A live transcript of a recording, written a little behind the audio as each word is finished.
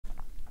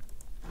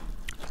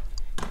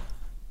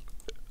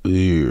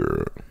Yeah.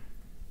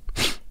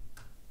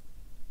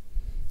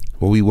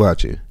 What we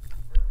watching?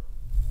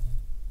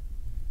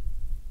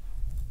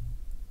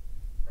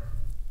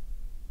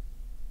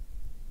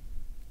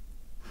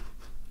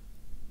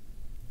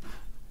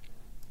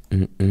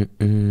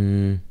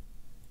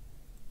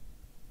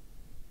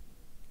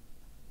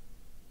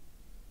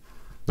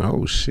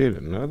 Oh shit,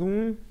 another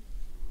one?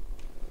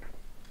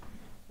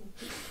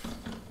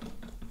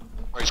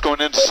 He's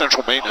going into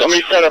central maintenance.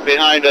 Somebody set up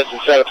behind us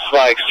and set up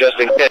spikes just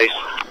in case.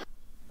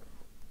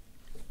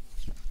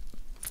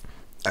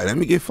 Hey, let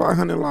me get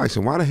 500 likes.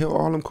 And why the hell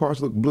all them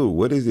cars look blue?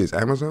 What is this,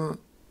 Amazon?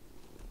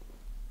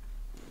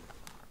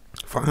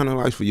 500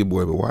 likes for your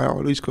boy, but why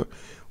all these cars?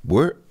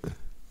 What?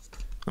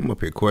 I'm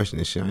up here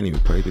questioning shit. I ain't even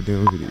played the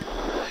damn video.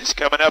 He's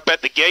coming up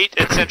at the gate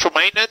at central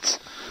maintenance.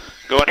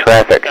 Going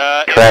Traffic.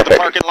 into the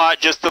parking lot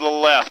just to the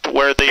left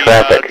where the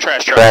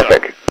trash trucks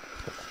are.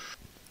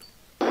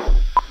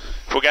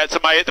 We got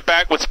somebody at the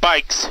back with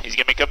spikes. He's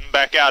gonna be coming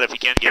back out if he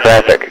can't get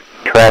out of there.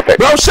 Traffic.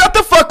 Bro, shut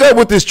the fuck up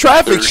with this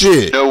traffic There's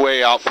shit. no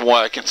way out from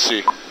what I can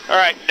see. All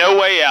right, no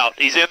way out.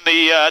 He's in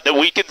the that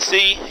we can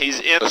see. He's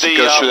in Let's the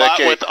go through that lot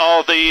gate. with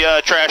all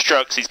the trash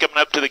trucks. He's coming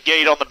up to the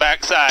gate on the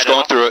back side. He's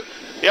going through it.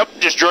 Yep,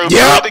 just drove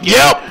Yep, through the gate.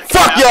 yep.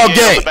 Fuck Out y'all the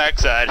gate on gate. the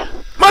backside.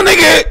 My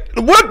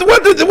nigga, what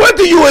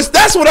do you,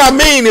 that's what I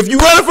mean. If you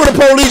running for the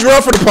police,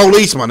 run for the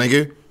police, my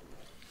nigga.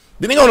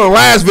 The nigga on the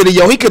last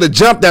video, he could have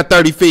jumped that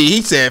 30 feet.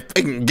 He said,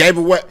 fucking gave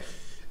away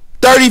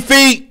 30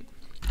 feet.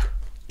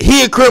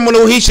 He a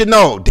criminal, he should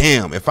know.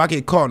 Damn, if I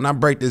get caught and I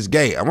break this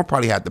gate, I'm gonna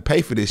probably have to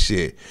pay for this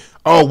shit.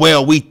 Oh,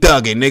 well, we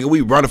thugging, nigga.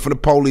 We running for the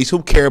police.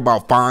 Who care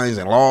about fines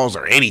and laws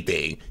or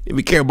anything? If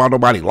we care about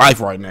nobody's life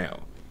right now.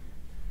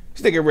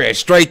 This nigga ran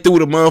straight through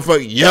the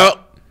motherfucker.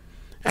 Yup.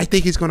 I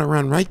think he's gonna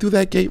run right through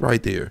that gate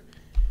right there.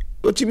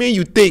 What you mean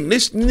you think?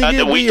 This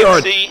nigga, we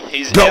can see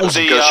he's in ghost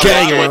the gang lot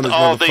around with this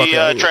all the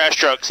motherfucker. trash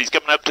trucks. He's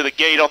coming up to the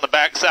gate on the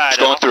backside. He's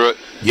going through it.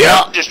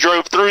 Yeah. Just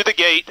drove through the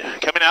gate,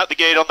 coming out the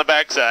gate on the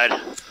backside.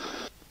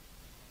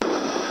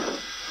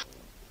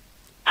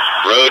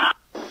 Road.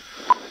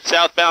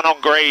 Southbound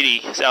on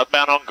Grady.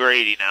 Southbound on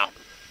Grady now.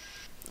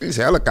 These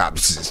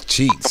helicopters is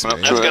cheats, Coming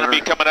up man. That's going to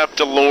be coming up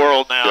to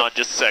Laurel now in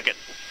just a second.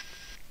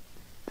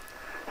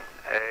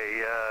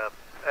 Hey,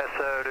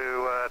 SO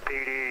to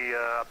PD,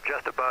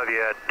 just above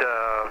you at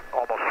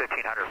almost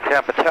 1,500.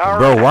 Tampa Tower.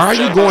 Bro, why are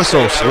you going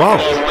so slow?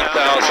 Below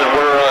 1,000.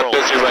 We're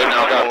busy right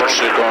now. Got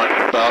pursuit going.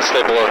 But I'll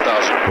stay below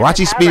 1,000. Watch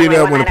you speed it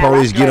up when the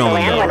police get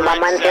on you. South of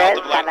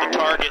like the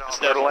Target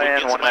instead of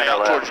getting somebody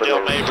out towards Del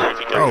Mabry if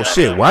you go Oh that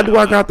shit, way. why do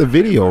I got the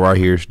video right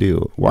here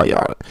still? Why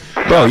y'all,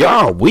 bro,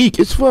 y'all weak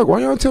as fuck.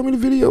 Why y'all tell me the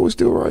video was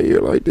still right here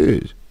like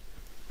this?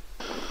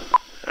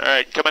 All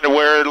right, coming to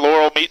where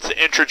Laurel meets the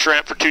entrance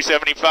ramp for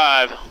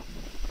 275.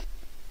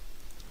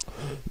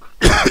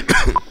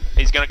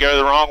 He's going to go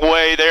the wrong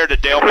way there to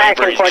Del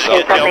Mabry. He's going to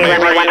get Del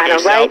Mabry and go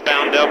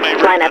southbound Del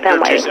Mabry Line up under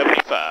and wait.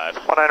 275.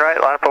 19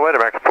 right, line up and wait,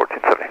 American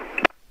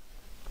 1470.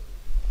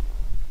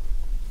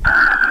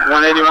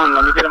 181.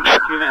 Let me get him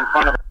in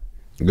front of.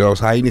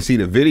 Ghost, how you didn't see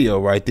the video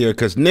right there?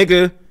 Cause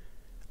nigga,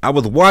 I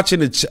was watching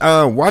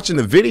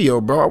the video,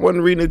 bro. I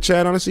wasn't reading the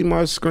chat. I don't see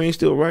my screen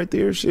still right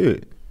there.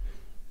 Shit,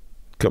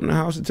 come to the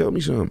house and tell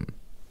me something.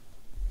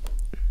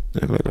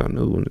 Act like I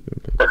knew.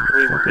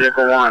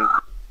 Vehicle 1.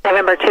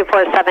 November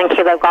 247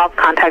 Kilo Golf,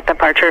 contact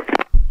departure.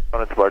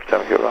 On its large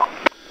 7 kilo.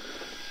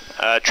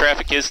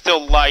 Traffic is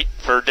still light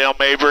for Del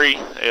Mabry.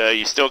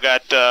 You still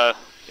got,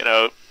 you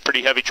know,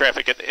 pretty heavy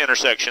traffic at the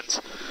intersections.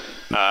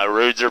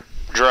 Roads are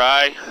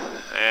dry,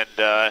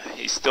 and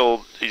he's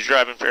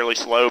driving fairly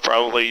slow,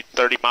 probably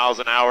 30 miles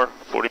an hour,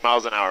 40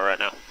 miles an hour right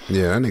now.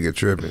 Yeah, that nigga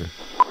tripping.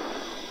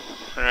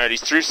 All right,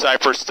 he's through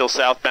Cypress, still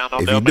southbound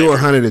on If Del you do Mabry.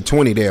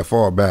 120, they'll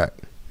fall back.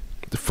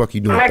 What the fuck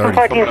you doing 30?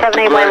 American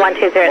 1470,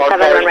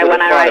 1207, runway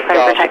 19 right,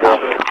 clear for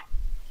takeoff.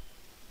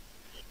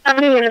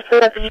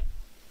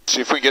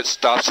 See if we can get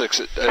stop six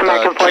at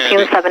American Kennedy.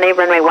 1470,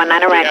 runway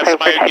 19 We right, have clear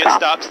for somebody get takeoff.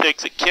 stop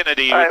sticks at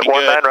Kennedy. All right, Would be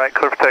 19 good. right,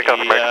 clear for takeoff,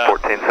 American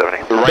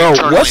 1470. The right Bro,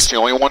 turn what's- lane's the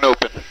only one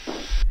open.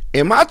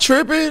 Am I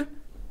tripping?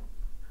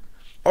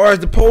 Or is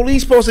the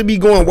police supposed to be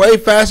going way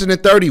faster than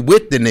 30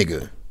 with the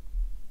nigga?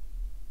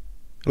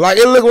 Like,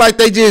 it looked like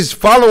they just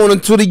following him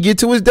until they get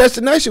to his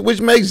destination, which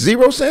makes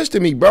zero sense to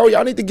me, bro.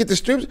 Y'all need to get the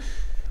strips.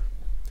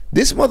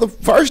 This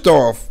first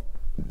off,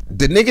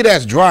 the nigga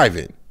that's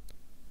driving,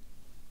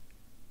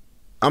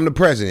 I'm the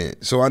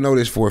president, so I know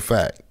this for a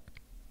fact.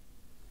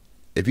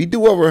 If you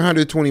do over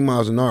 120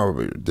 miles an hour,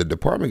 the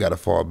department got to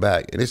fall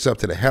back, and it's up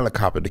to the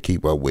helicopter to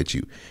keep up with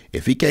you.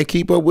 If he can't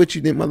keep up with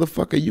you, then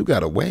motherfucker, you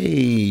got to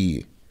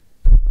wait.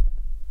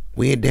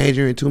 We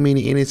endangering too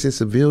many innocent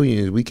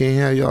civilians. We can't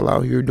have y'all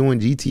out here doing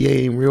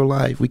GTA in real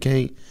life. We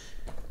can't.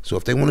 So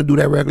if they want to do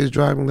that reckless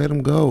driving, let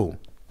them go.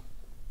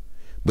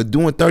 But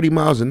doing 30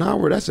 miles an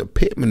hour, that's a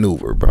pit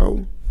maneuver,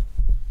 bro.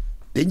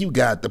 Then you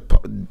got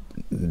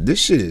this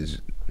shit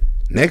is.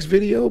 Next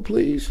video,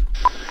 please.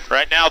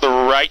 Right now, the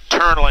right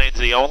turn lane's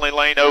the only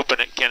lane open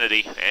at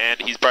Kennedy, and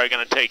he's probably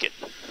going to take it.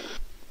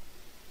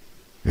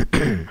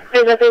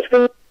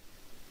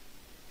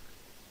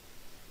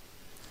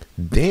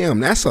 Damn,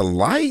 that's a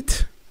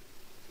light?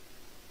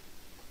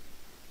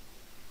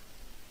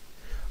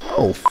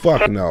 Oh,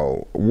 fuck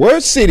no.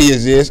 What city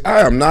is this?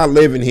 I am not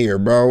living here,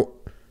 bro.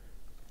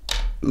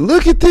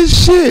 Look at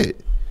this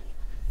shit.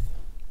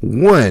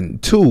 1,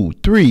 2,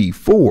 3,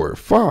 4,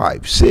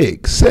 5,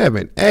 6,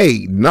 7,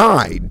 8,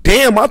 9.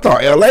 Damn, I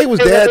thought LA was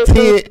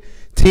that.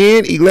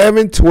 10,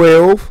 11,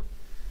 12,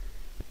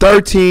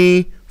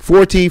 13,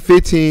 14,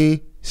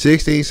 15,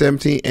 16,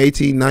 17,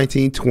 18,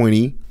 19,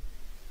 20,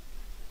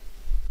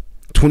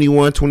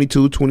 21,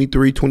 22,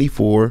 23,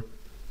 24,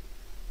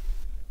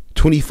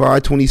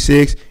 25,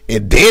 26,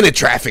 and then a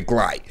traffic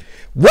light.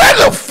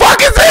 Where the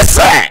fuck is this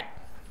at?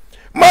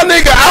 My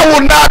nigga, I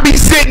will not be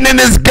sitting in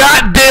this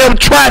goddamn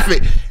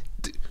traffic.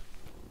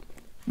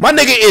 My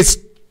nigga,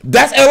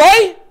 that's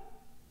LA?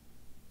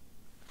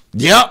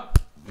 Yep.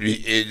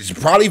 It's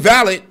probably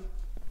valid.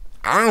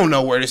 I don't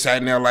know where this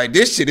at now. Like,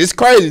 this shit is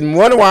crazy.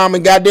 Wonder why I'm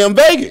in goddamn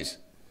Vegas.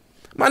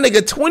 My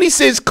nigga,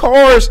 26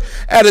 cars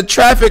at a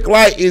traffic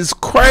light is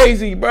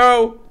crazy,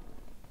 bro.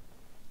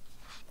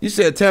 You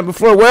said Tampa,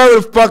 Florida.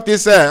 Where the fuck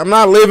this at? I'm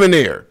not living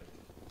there.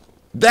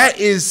 That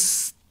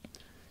is,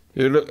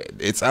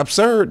 it's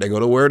absurd. They go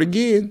to word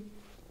again.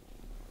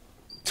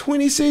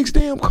 26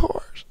 damn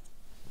cars.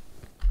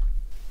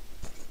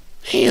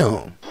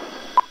 Damn.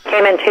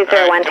 Cayman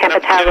 201, Tampa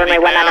Tower, runway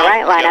 1 on the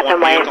right, line up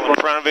and wait. In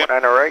front of him. 1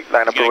 on the right,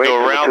 line up and wait.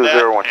 Go around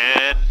 201.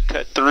 that and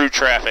cut through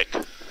traffic.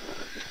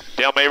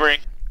 Dale Mabry,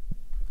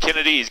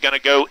 Kennedy is going to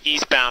go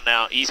eastbound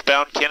now.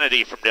 Eastbound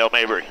Kennedy from Dale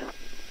Mabry.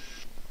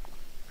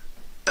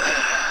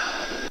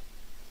 Try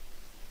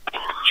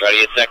to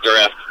get sector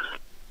F.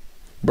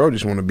 Bro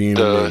just want to be in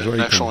the The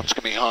next one's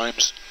going to be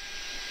Himes.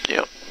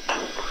 Yep.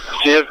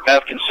 See if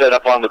F can set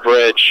up on the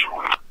bridge.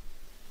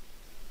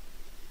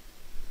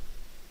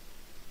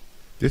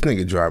 This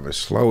nigga driving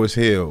slow as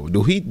hell.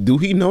 Do he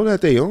know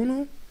that they own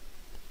him?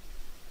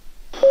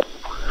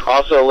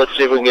 Also, let's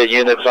see if we can get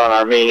units on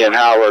Armenian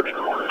Howard.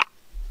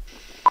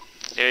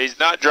 Yeah, he's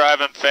not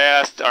driving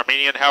fast.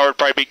 Armenian Howard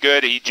probably be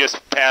good. He just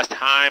passed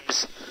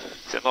Himes.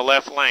 He's in the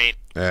left lane.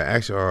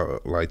 Actually,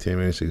 like 10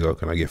 minutes ago,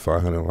 can I get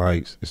 500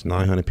 likes? It's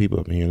 900 people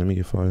up in here. Let me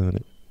get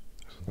 500.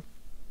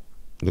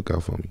 Look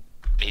out for me.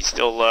 He's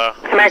still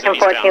American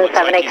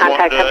 1470,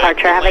 contact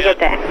departure. Have a good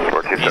day.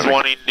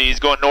 He's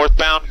going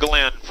northbound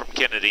Glen from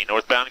Kennedy.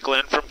 Northbound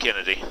Glen from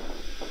Kennedy.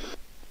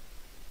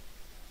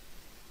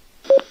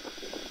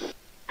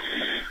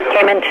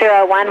 Cayman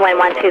 201, wind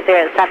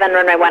 1207,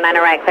 runway 19 on the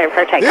right, clear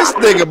for takeoff. This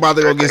nigga about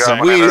to go get some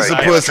weed and some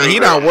pussy. He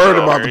not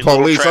worried about the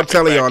police. I'm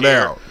telling y'all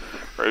now.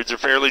 Roads are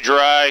fairly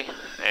dry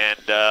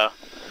and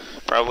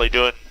probably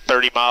doing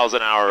 30 miles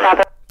an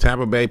hour.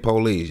 Tampa Bay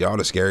police. Y'all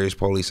the scariest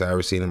police I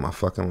ever seen in my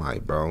fucking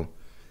life, bro.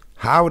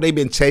 How have they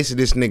been chasing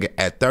this nigga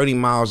at 30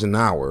 miles an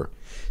hour,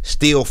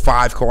 still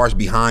 5 cars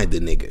behind the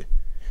nigga?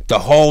 The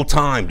whole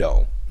time,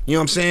 though. You know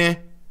what I'm saying?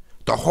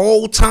 The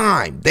whole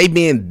time. They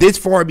been this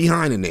far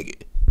behind the nigga.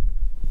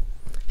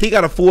 He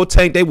got a full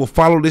tank. They will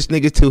follow this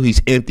nigga till he's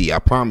empty. I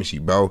promise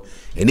you, bro.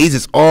 And these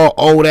is all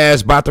old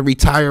ass, about to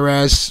retire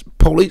ass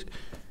police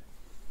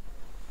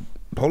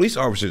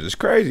officers. It's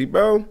crazy,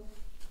 bro.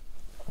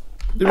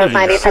 Post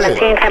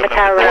 9017, Tampa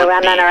Tower, runway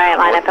 1 on the right,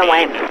 line up and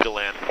wait.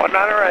 1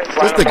 on the right.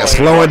 This nigga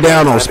slowing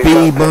down on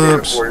speed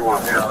bumps.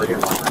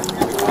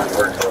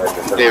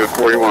 David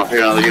 41,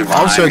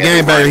 Officer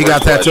Gamebanger, he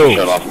got tattooed.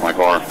 Shut off my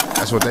car.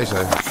 That's what they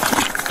say.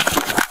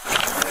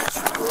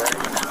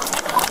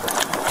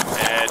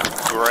 And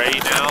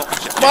Gray now.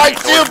 Spike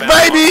strip,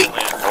 baby!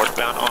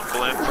 Northbound on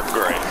Glen from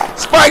Gray.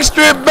 Spike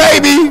strip,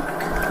 baby!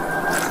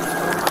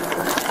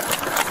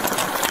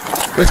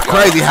 It's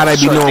crazy how they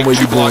be knowing where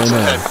you going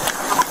now.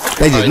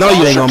 They just know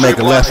you ain't gonna make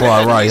a left or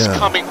a right, He's huh?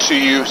 coming to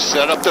you.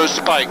 Set up those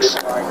spikes.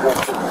 Get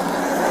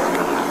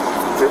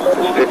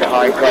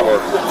behind cover.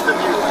 1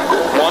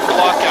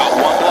 block out,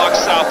 1 block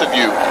south of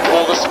you.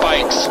 Pull the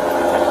spikes.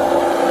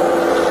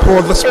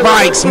 Pull the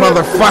spikes,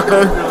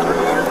 motherfucker.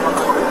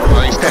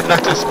 He's coming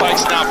up to the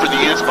spikes now for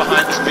the units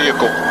behind this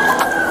vehicle.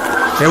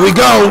 Here we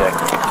go.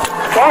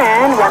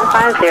 Again,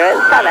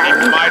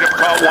 1507. Might have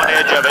caught one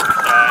edge of it.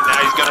 Now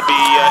he's going to be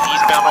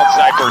eastbound on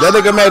Cypress. That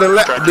nigga made a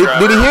left.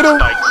 Did he hit him?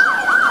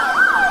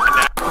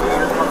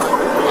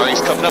 He's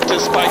coming up to the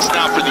spikes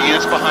now for the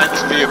units behind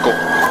this vehicle.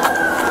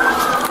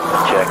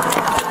 Check.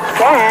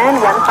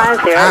 Again,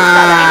 1507.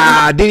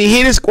 Ah, did he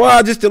hit his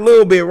squad just a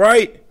little bit,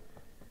 right?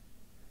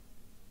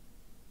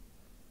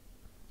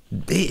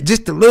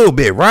 Just a little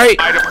bit, right?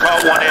 Might have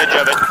caught one edge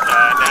of it.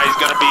 Now he's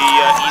going to be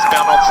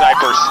eastbound on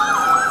Cypress.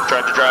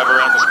 Trying to drive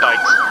around the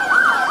spikes.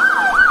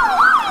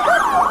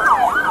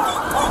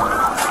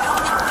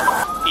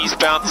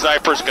 Eastbound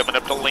Cypress coming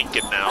up to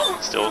Lincoln now.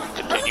 Still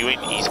continuing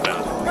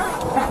eastbound.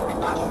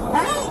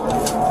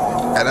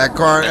 And that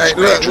car, hey,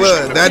 look,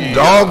 that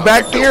dog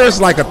back there is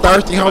like a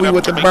thirsty homie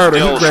with the murder.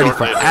 He's ready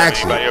for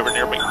action. Over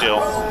near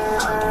McDill.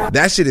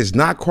 That shit is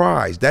not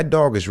cries. That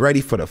dog is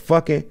ready for the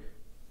fucking.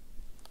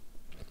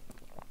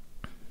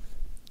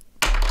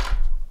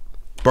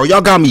 Bro,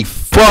 y'all got me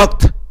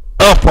fucked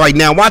up right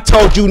now. I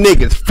told you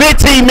niggas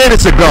 15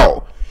 minutes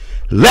ago.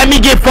 Let me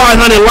get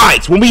 500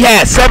 likes when we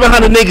had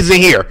 700 niggas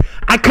in here.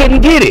 I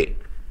couldn't get it.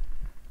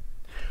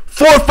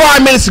 4 or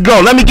 5 minutes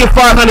ago, let me get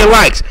 500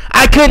 likes.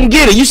 I couldn't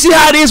get it. You see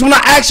how it is when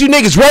I ask you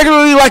niggas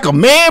regularly like a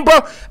man, bro?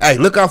 Hey,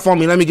 look out for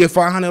me. Let me get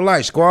 500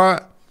 likes,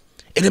 squad.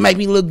 It'll make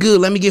me look good.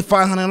 Let me get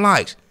 500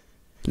 likes.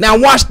 Now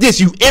watch this,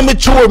 you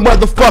immature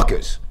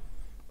motherfuckers.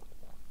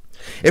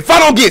 If I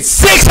don't get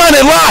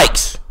 600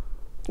 likes,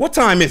 what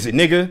time is it,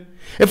 nigga?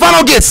 If I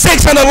don't get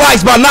 600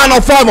 likes by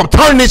 9:05, I'm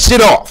turning this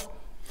shit off.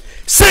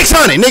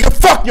 600, nigga.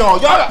 Fuck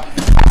y'all. Y'all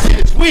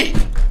shit is weak.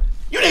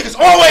 You niggas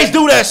always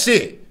do that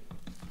shit.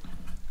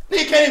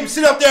 Nigga can't even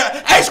sit up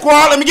there. Hey,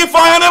 squad, let me get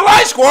 500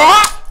 likes,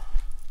 squad.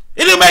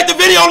 It'll make the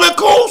video look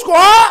cool,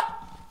 squad.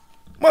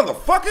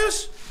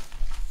 Motherfuckers.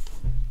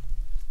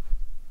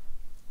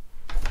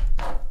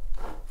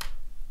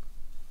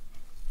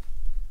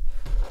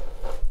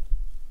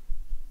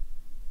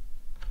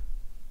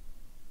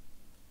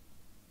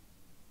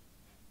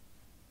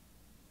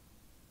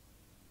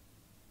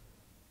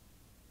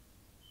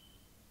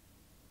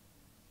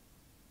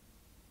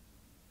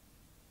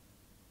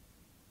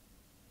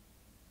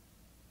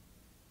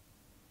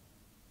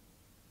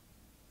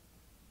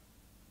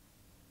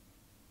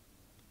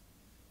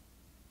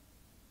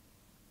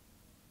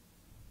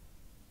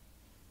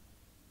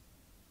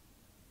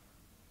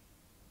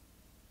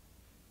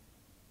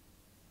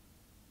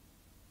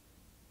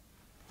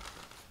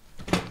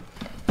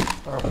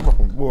 Oh,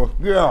 boy,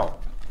 yeah.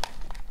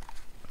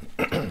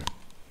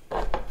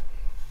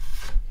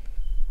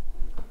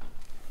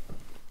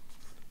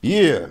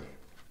 Yeah.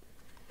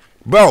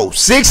 Bro,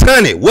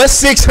 600. What's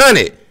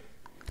 600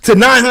 to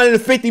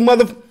 950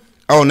 mother?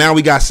 Oh, now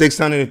we got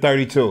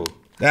 632.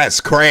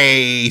 That's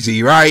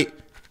crazy, right?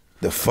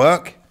 The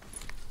fuck?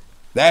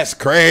 That's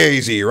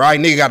crazy, right?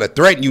 Nigga gotta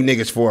threaten you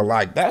niggas for a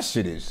like. That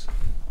shit is,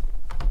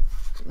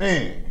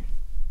 man.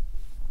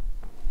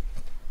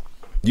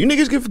 You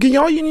niggas can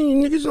y'all you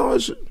niggas know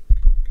this shit?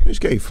 Niggas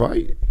can't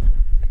fight.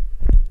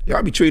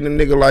 Y'all be treating a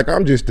nigga like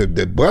I'm just the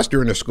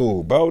buster in the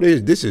school, bro.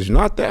 This is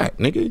not that,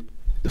 nigga.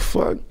 The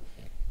fuck?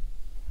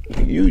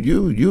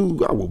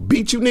 You, I will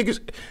beat you niggas.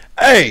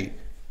 Hey,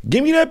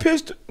 give me that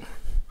pistol.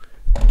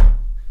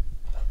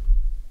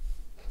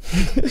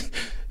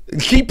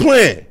 Keep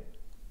playing.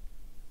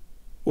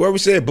 Whoever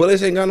said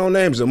bullets ain't got no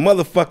names, a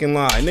motherfucking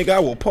lie. Nigga, I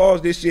will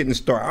pause this shit and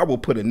start. I will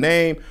put a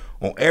name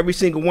on every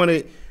single one of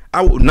it.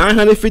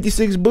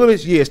 956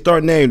 bullets, yeah,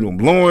 start naming them.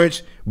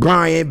 Lawrence,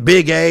 Bryant,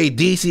 Big A,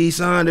 DC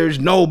Saunders,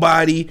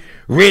 Nobody,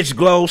 Rich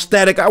Glow,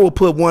 Static. I will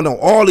put one on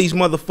all these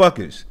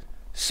motherfuckers.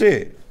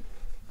 Shit.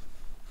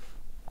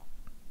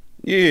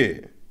 Yeah.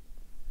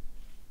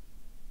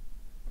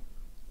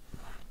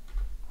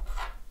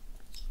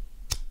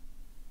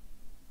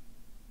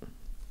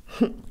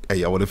 Hey,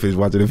 y'all want to finish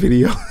watching the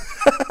video?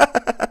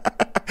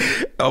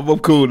 I'm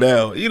cool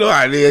now. You know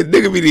how it is.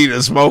 Nigga be needing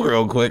a smoke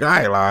real quick.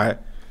 I ain't lying.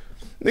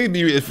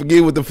 Nigga,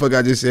 forget what the fuck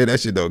I just said. That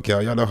shit don't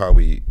count. Y'all know how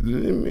we eat. I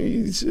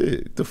mean,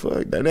 shit, the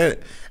fuck.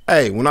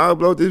 Hey, when I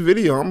upload this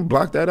video, I'm gonna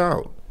block that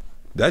out.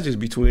 That's just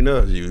between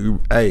us.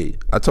 Hey,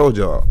 I told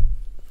y'all,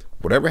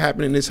 whatever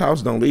happened in this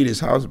house, don't leave this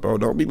house, bro.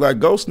 Don't be like,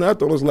 Ghost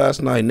snapped on us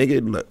last night,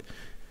 nigga. Look,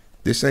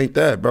 this ain't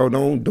that, bro.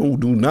 Do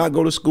not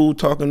go to school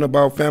talking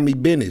about family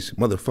business,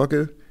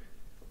 motherfucker.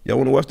 Y'all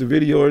wanna watch the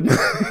video or not?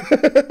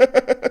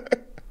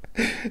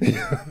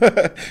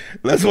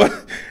 let's watch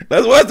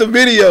the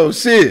video,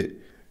 shit.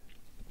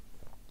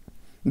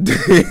 Damn.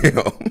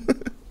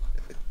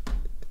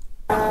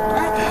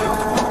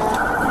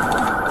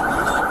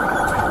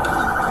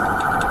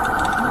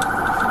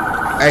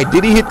 Hey,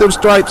 did he hit them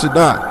stripes or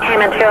not?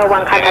 Payment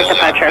 201, contact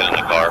departure.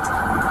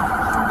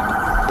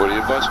 What do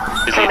you advise?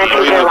 Payment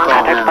 201,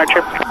 contact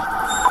departure.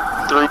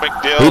 Through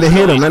McDill. He done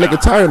hit him. That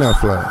nigga tire not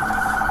flat.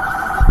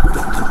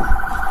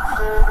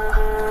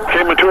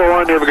 Payment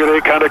 201, you have a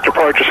good day. Contact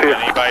departure here.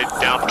 Anybody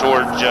down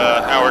towards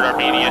Howard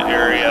Armenia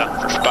area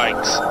for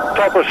spikes?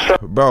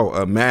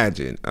 Bro,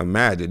 imagine.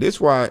 This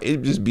is why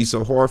it just be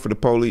so hard for the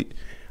police.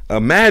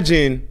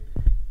 Imagine,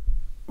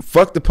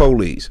 fuck the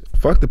police,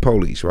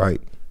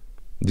 right?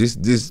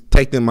 Just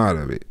take them out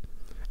of it.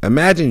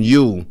 Imagine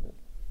you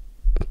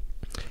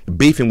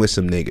beefing with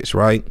some niggas,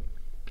 right?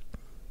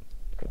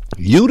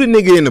 You the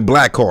nigga in the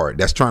black car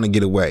that's trying to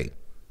get away.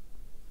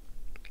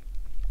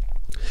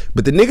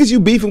 But the niggas you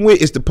beefing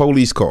with is the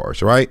police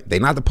cars, right? They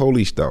not the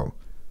police though.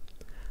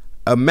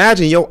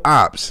 Imagine your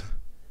ops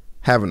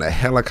having a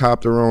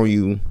helicopter on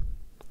you,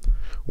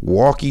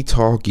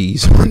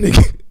 walkie-talkies, my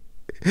nigga.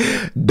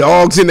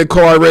 Dogs in the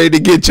car ready to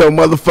get your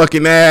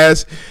motherfucking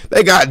ass.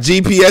 They got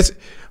GPS.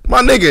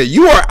 My nigga,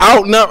 you are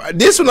outnumbered.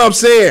 This is what I'm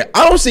saying.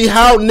 I don't see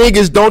how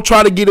niggas don't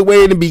try to get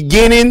away in the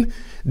beginning,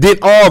 then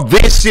all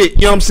this shit,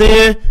 you know what I'm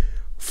saying?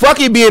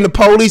 Fuck it being the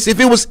police. If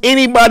it was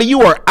anybody,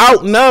 you are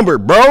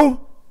outnumbered, bro.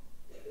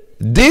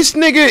 This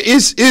nigga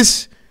is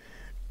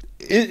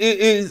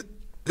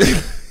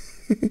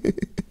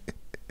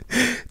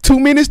 2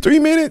 minutes, 3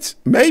 minutes,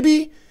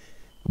 maybe.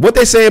 What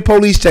they say in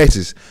police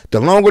chases, the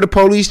longer the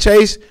police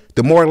chase,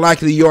 the more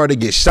likely you are to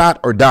get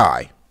shot or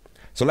die.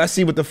 So let's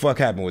see what the fuck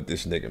happened with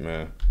this nigga,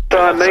 man.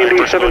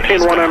 90, 17,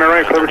 1 on the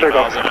right, clear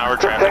takeoff.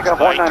 Takeoff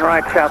 19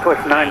 right,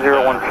 southwest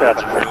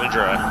 9017. Really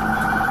dry.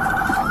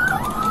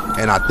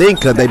 And I think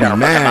because they be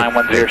mad,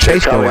 they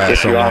chase their ass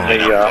so long.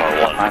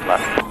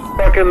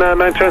 Fucking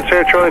 910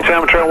 Charlie,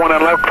 Amateur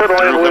 19 left, clear to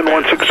land, wind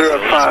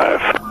 1605.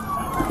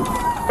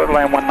 Clear to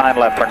land 19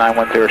 left for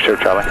 910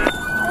 Charlie.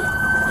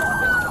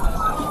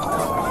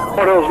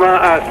 Fort Hills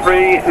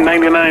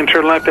 399,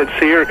 turn left at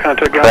Sierra,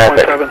 contact ground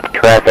 17.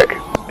 Traffic.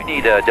 We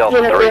need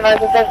Delta 3.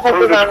 Delta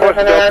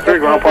 3,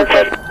 ground 17.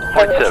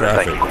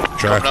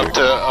 Traffic. Coming up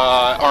to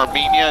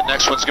Armenia.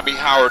 Next one's going to be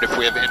Howard if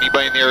we have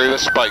anybody in the area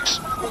with spikes.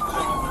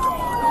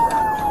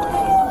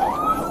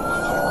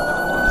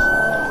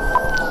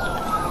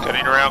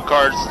 Cutting around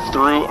cars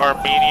through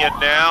Armenia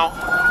now.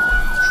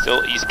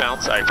 Still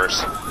eastbound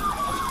Cypress.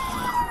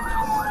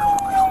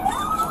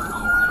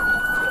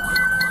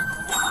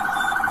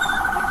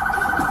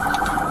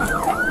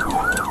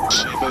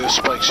 See anybody with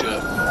spikes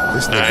yet?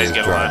 This Nah, nigga he's is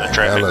got a line of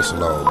driving traffic. hella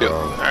slow, bro.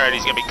 Alright,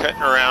 he's going to be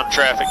cutting around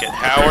traffic at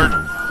Howard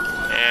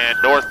and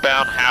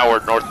northbound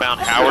Howard from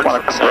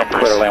Cypress.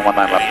 Clear to land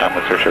 19 left,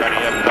 910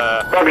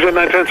 Roger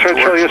 910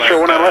 Charlie, yes sir,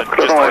 19 left,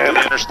 clear to Just north of land.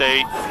 the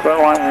interstate. Clear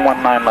to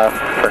land 19 left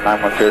for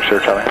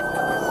 910 Charlie.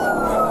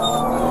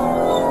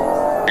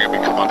 You're going to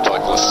be coming up to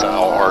like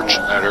LaSalle Arch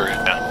in that area.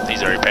 No,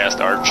 he's already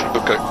passed Arch.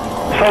 Okay.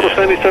 South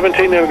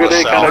 7017, have a good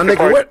day, My contact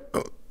nigga, departure.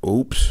 what?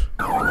 Oops.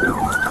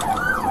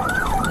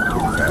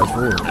 Fast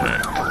forward.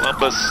 Alright,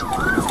 Columbus.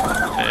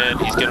 And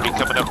he's going to be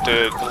coming up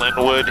to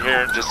Glenwood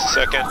here in just a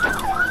second.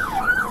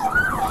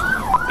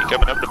 Be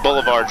coming up to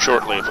Boulevard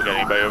shortly if we got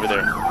anybody over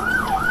there.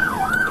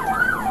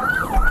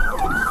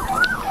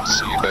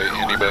 See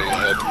anybody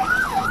ahead.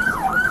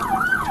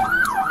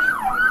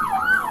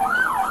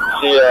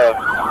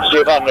 See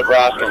about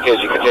Nebraska in case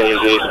you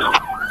continues east.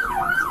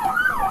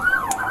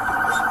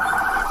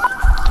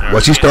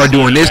 Once you start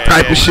doing this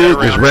type of shit,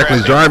 this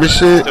reckless driving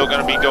shit, Still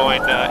going to be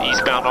going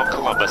eastbound on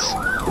Columbus.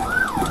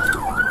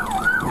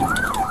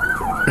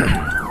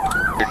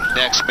 Your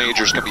next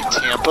major is going to be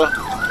Tampa.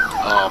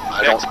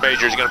 Next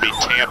major is going to be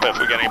Tampa if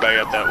we got anybody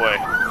up that way.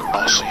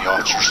 I'll see you,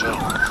 officer.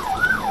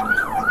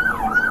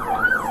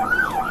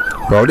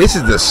 bro, this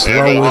is the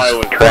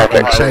slowest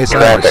fucking chase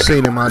I've ever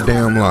seen in my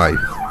damn life.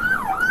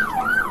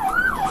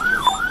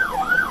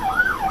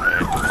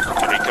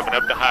 Going to be coming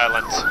up to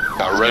Highlands.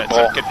 Got a red Got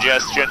ball. some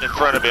congestion in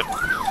front of him.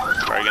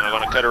 Probably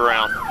going to cut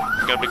around.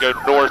 He's going to be going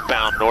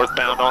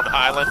northbound on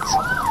Highlands.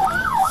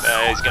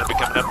 He's going to be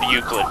coming up to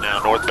Euclid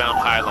now, northbound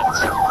Highlands.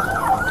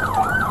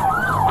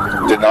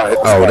 Did not hit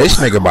the Oh, this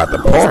nigga about to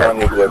park.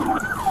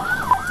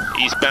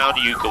 Eastbound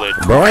Euclid.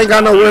 Bro, I ain't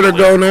got nowhere to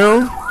go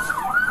now.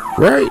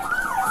 Right?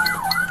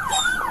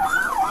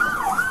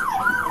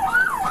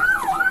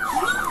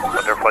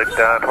 Under flight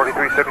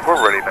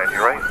 2374, ready, 90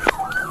 right.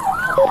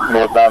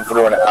 Northbound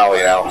through an alley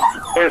now.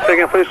 Here,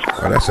 second, please.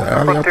 Oh, that's an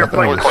alley. I thought that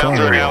was a Northbound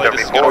through an song. alley.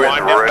 This is going to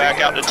wind him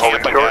back out to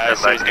Tampa, guys.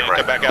 So he's going to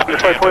come back out to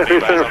Flight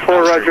Tampa.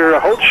 2374, Roger.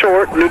 Hold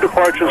short. New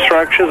departure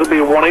instructions will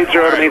be 180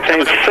 to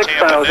maintain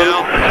 6,000.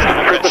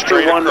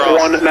 Frequency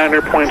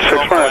 119.65.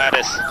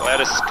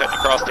 Gladys cutting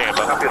across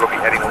Tampa.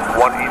 Looking heading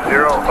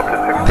 180 up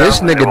to 6,000.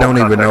 This nigga don't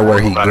even know where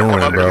he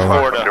going, bro.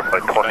 Florida.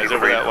 Flight Guys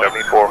over that way.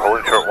 2374,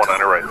 holding short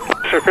 19 right.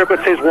 Sir,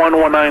 frequency is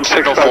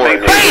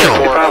 119.65.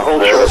 Damn!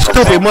 Hold short.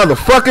 Stupid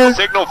motherfucker.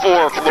 Signal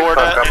 4,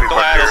 Florida and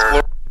Gladys,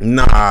 Florida.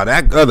 Nah,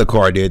 that other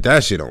car did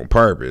that shit on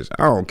purpose.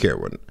 I don't care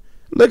what.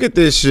 Look at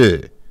this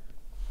shit.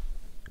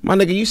 My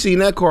nigga, you seen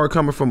that car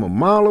coming from a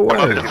mile away.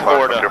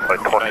 Florida. Flight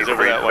Guys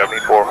over that way.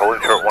 2374,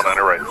 holding short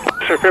 19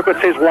 right. Sir,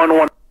 frequency is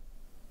 11.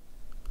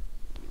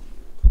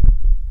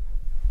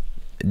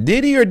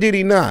 Did he or did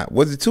he not?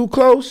 Was it too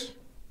close?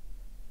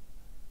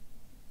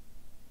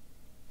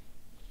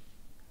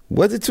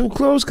 Was it too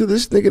close? Because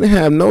this nigga didn't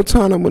have no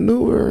time to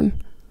maneuver. And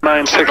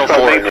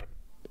 965.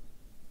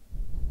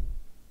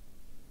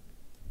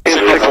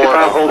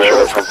 Hold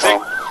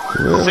short.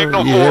 well,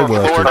 Signal 4, yeah, it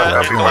was too Florida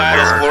close. and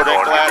Gladys, Florida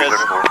and Gladys.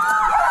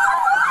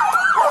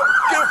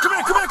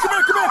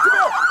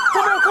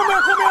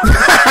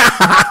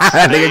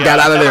 That nigga got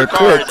out of there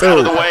quick Out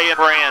of the too. way and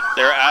ran.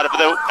 They're out of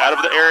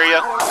the area.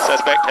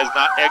 Suspect has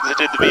not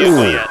exited the vehicle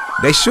Ooh, yet.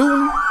 they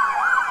shooting?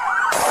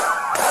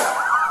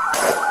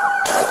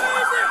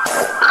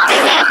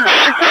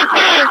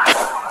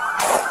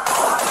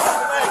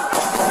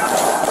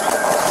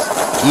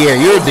 Yeah,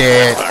 you're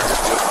dead.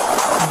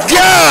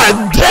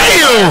 God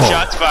damn!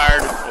 Shots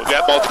fired. We've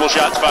got multiple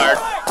shots fired.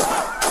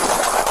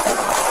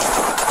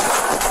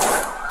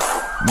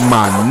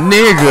 My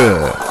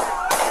nigga.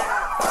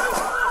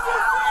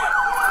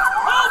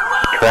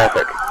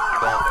 Traffic.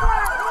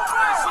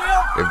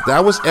 If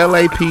that was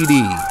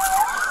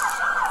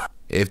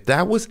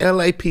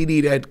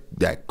LAPD,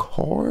 that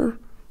car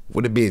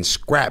would have been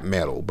scrap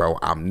metal, bro.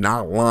 I'm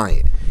not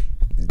lying.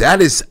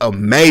 That is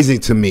amazing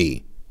to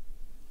me.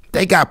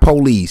 They got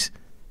police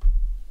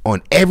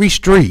on every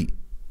street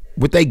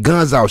with their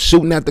guns out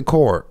shooting at the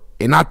car,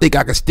 and I think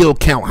I can still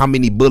count how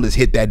many bullets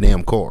hit that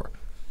damn car.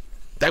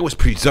 That was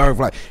preserved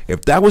life.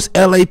 If that was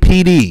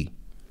LAPD,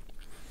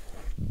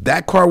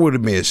 that car would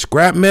have been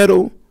scrap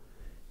metal,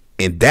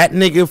 And that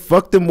nigga,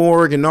 fuck the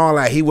morgue and all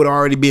that, he would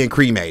already been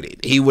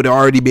cremated. He would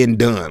already been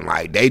done.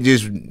 Like, they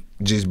just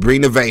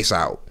bring the vase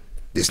out.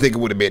 This nigga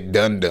would have been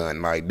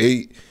done. Like,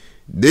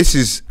 this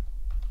is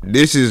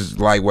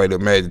like, wait,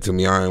 imagine to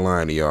me. I ain't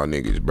lying to y'all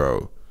niggas,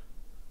 bro.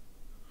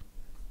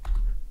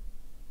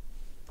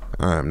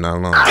 I am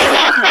not lying.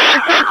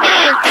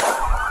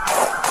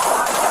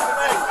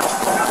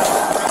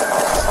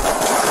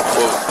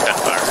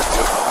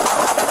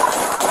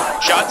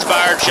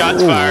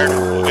 Shots fired.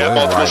 We got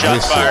multiple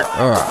shots fired.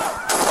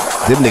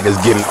 Them niggas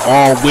getting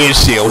all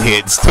windshield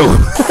hits too.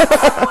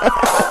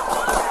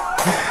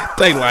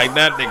 They like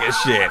that nigga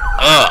shit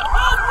up.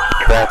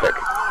 Traffic.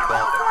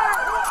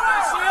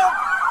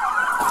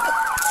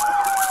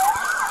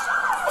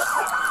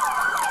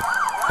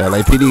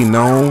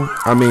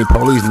 LAPD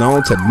police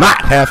known to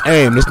not have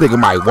aim. This nigga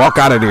might walk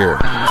out of there.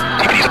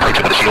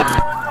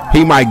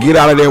 He might get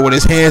out of there with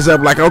his hands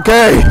up like,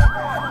 okay.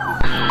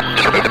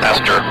 Just remove the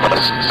passenger from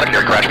a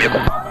secondary crash vehicle.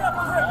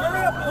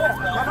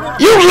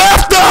 You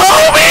left the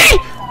homie?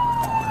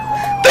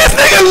 This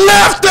nigga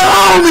left the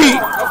homie.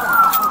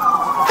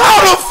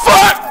 How the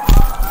fuck?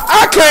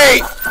 I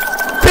can't.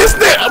 This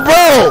nigga,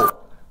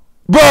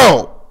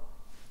 bro.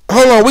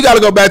 Hold on, we gotta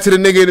go back to the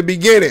nigga in the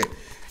beginning.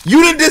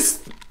 You didn't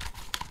just.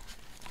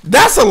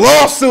 That's a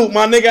lawsuit,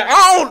 my nigga.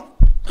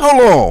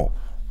 Hold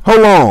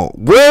on.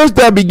 Where's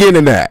that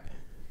beginning at?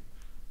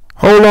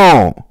 Hold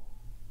on.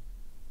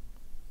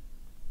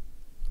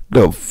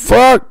 The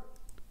fuck?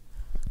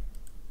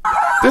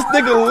 This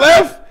nigga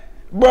left?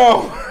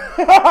 Bro.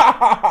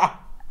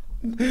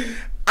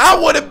 I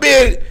would have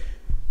been,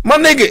 my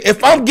nigga,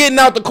 if I'm getting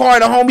out the car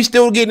and the homie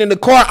still getting in the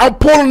car, I'm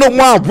pulling up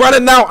while I'm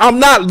running out. I'm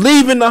not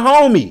leaving the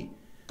homie.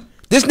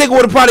 This nigga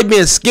would have probably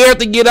been scared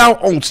to get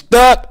out, on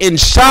stuck, in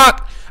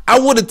shock. I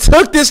would have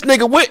took this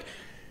nigga with,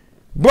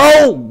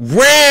 bro,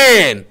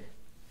 ran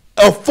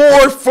a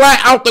Ford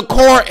flat out the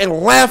car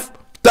and left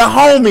the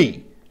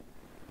homie.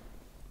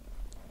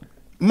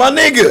 My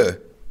nigga,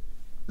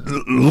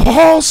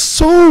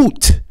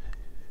 lawsuit.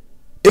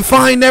 If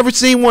I ain't never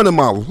seen one in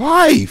my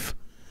life.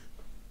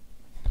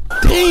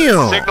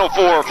 Damn. Signal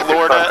 4,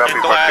 Florida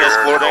and Gladys.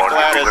 Come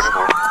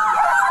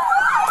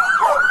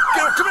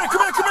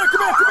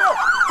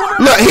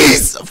here. Look,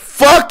 he's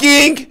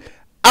fucking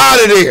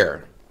out of there.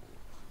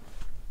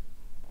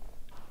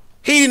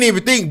 He didn't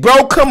even think,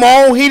 bro, come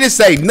on. He didn't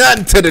say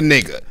nothing to the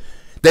nigga.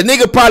 The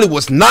nigga probably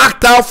was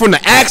knocked out from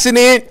the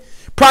accident.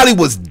 Probably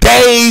was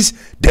dazed,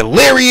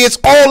 delirious,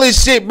 all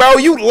this shit, bro.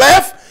 You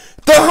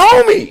left the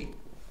homie.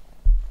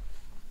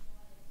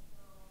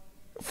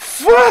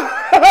 Fuck.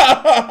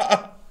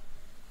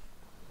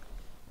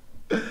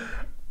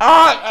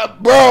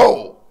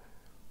 Bro.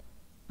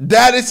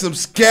 That is some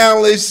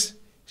scandalous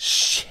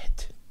shit.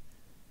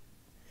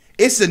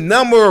 It's a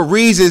number of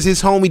reasons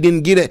his homie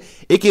didn't get it.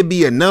 It could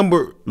be a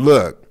number.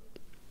 Look,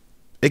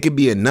 it could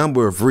be a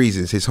number of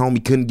reasons his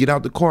homie couldn't get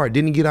out the car.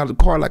 Didn't get out the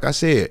car, like I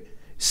said.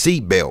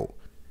 Seatbelt.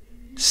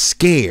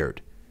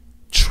 Scared.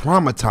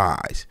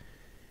 Traumatized.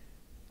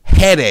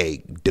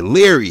 Headache.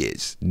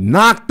 Delirious.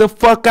 Knocked the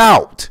fuck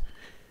out.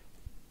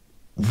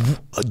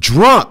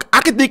 Drunk.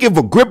 I can think of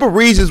a grip of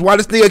reasons why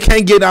this nigga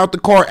can't get out the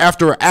car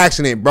after an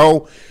accident,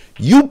 bro.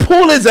 You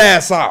pull his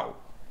ass out.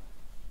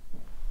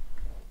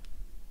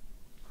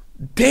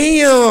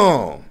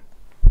 Damn.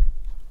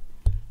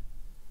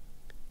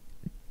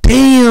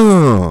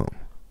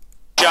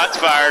 Shots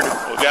fired.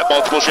 We've got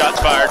multiple shots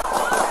fired.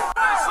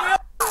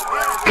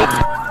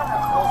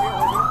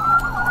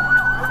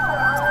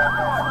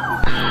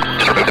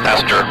 Just remove the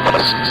passenger from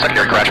a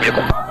secondary crash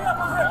vehicle.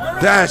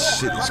 That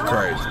shit is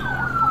crazy.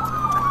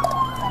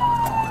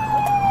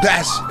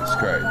 That shit is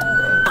crazy,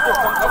 bro.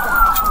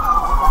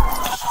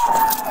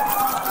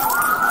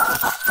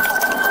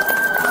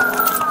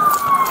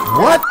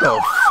 What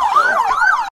the